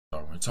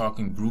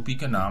talking group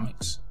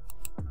economics,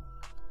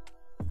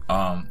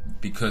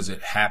 because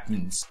it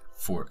happens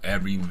for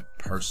every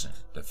person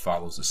that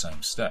follows the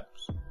same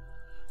steps.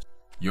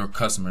 Your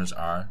customers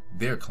are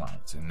their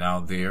clients, and now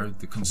they're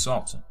the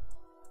consultant.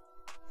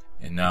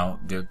 And now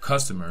their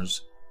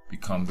customers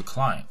become the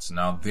clients.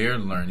 Now they're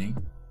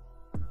learning.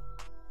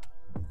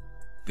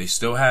 They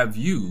still have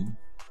you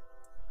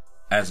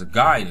as a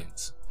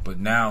guidance, but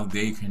now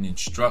they can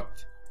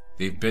instruct.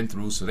 They've been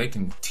through, so they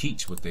can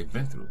teach what they've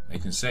been through. They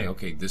can say,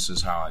 okay, this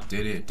is how I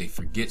did it. If they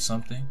forget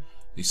something,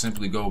 they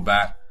simply go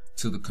back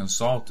to the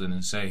consultant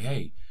and say,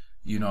 hey,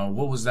 you know,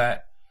 what was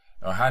that?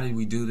 Or how did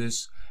we do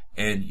this?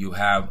 And you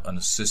have an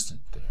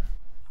assistant there.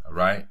 All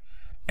right.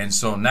 And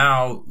so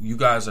now you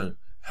guys are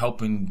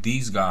helping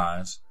these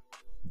guys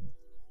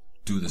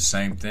do the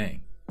same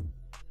thing.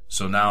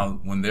 So now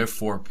when their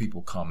 4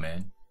 people come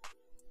in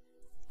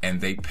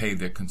and they pay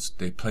the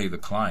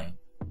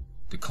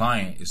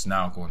client is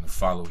now going to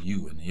follow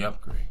you in the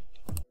upgrade.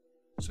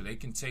 So they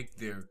can take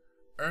their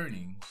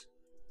earnings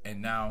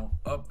and now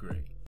upgrade.